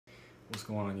What's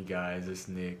going on, you guys? It's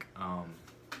Nick.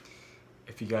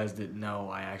 If you guys didn't know,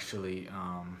 I actually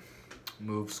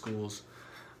moved schools.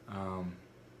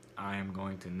 I am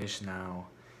going to Nish now,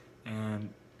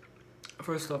 and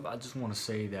first off, I just want to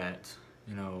say that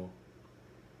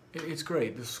it's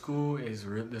great. The school is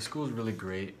really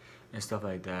great and stuff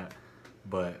like that.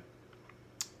 But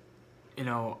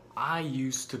I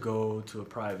used to go to a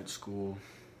private school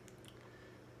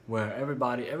where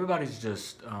everybody's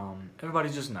just nice,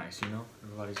 everybody's just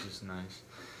nice.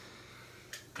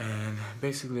 And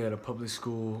basically at a public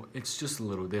school, it's just a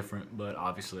little different, but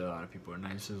obviously a lot of people are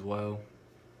nice as well.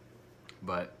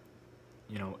 But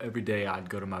every day I'd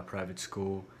go to my private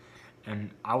school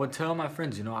and I would tell my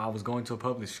friends, I was going to a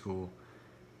public school,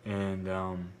 and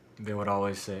they would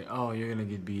always say, oh, you're gonna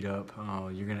get beat up, oh,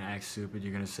 you're gonna act stupid,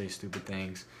 you're gonna say stupid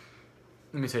things.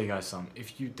 Let me tell you guys something.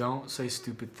 If you don't say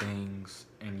stupid things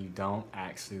and you don't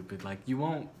act stupid, like you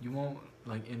won't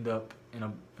like end up in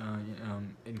a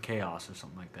in chaos or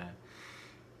something like that.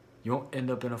 You won't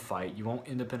end up in a fight. You won't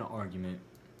end up in an argument,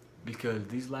 because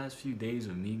these last few days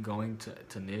of me going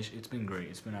to Nish, it's been great.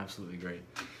 It's been absolutely great.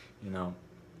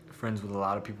 Friends with a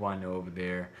lot of people I know over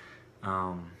there.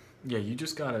 Yeah, you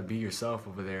just gotta be yourself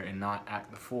over there and not act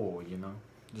the fool.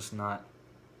 Just not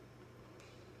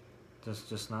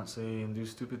say and do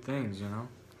stupid things,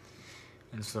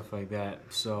 and stuff like that.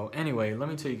 So anyway, let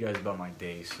me tell you guys about my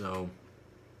day. So,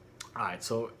 alright,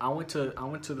 so I went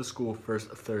to the school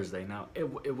first Thursday. Now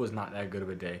it was not that good of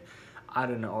a day. I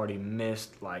done already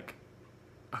missed like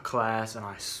a class, and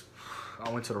I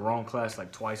went to the wrong class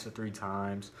like twice or 3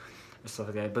 times and stuff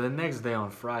like that. But the next day on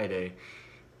Friday,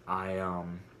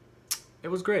 it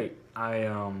was great. I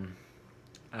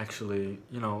actually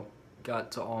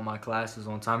got to all my classes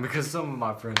on time, because some of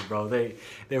my friends, bro, they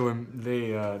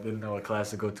didn't know what class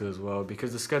to go to as well,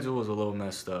 because the schedule was a little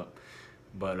messed up.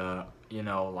 But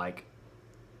like,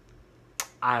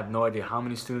 I have no idea how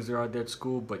many students there are at that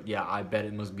school, but yeah, I bet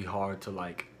it must be hard to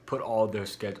like put all of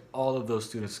those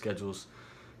students' schedules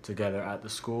together at the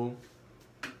school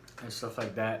and stuff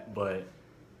like that. But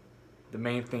the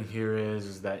main thing here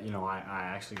is that I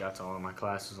actually got to all of my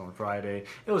classes on Friday.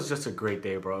 It was just a great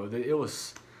day, bro. It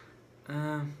was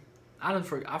I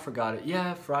forgot it.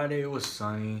 Yeah, Friday, it was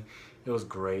sunny. It was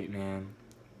great, man.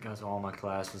 Got to all my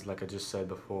classes, like I just said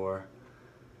before.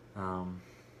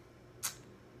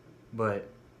 But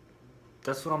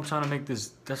that's what I'm trying to make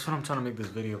this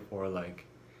video for. Like,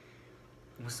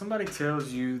 when somebody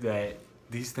tells you that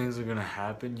these things are gonna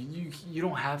happen, you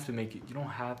don't have to make it. You don't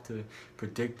have to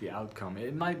predict the outcome.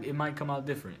 It might come out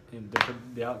different.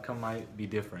 The outcome might be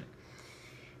different.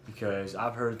 Because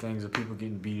I've heard things of people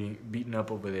getting beaten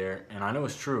up over there, and I know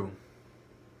it's true.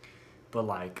 But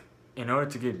like, in order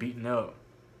to get beaten up,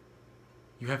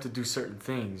 you have to do certain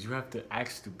things. You have to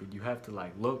act stupid. You have to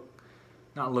like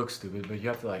not look stupid, but you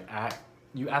have to like act.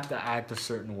 You have to act a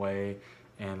certain way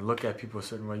and look at people a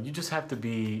certain way. You just have to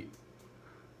be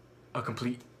a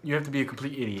complete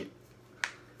idiot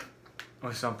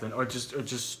or something, or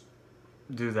just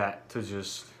do that to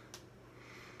just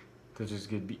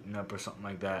get beaten up or something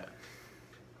like that.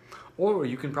 Or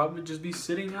you can probably just be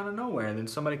sitting out of nowhere and then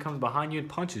somebody comes behind you and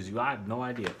punches you. I have no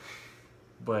idea.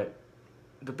 But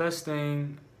the best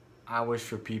thing I wish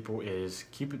for people is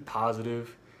keep it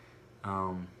positive.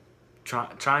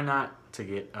 Try not to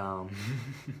get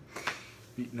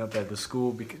beaten up at the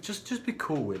school, because just be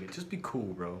cool with it. Just be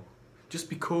cool, bro. Just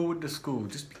be cool with the school.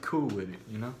 Just be cool with it,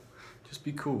 Just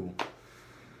be cool.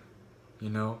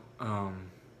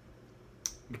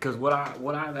 Because what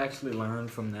I've actually learned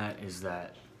from that is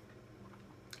that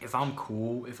if I'm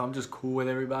just cool with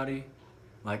everybody,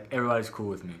 like everybody's cool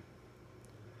with me.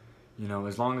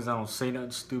 As long as I don't say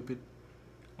nothing stupid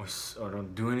or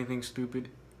don't do anything stupid,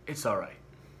 it's alright.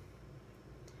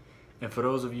 And for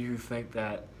those of you who think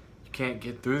that you can't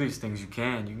get through these things, you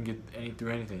can get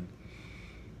through anything.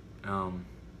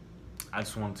 I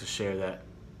just wanted to share that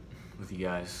with you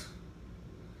guys.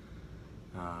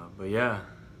 But yeah,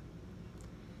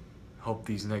 hope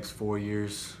these next 4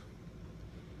 years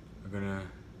are gonna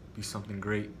be something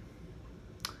great.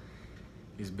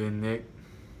 It's been Nick,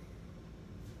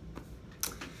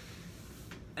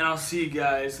 and I'll see you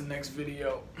guys in the next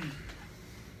video.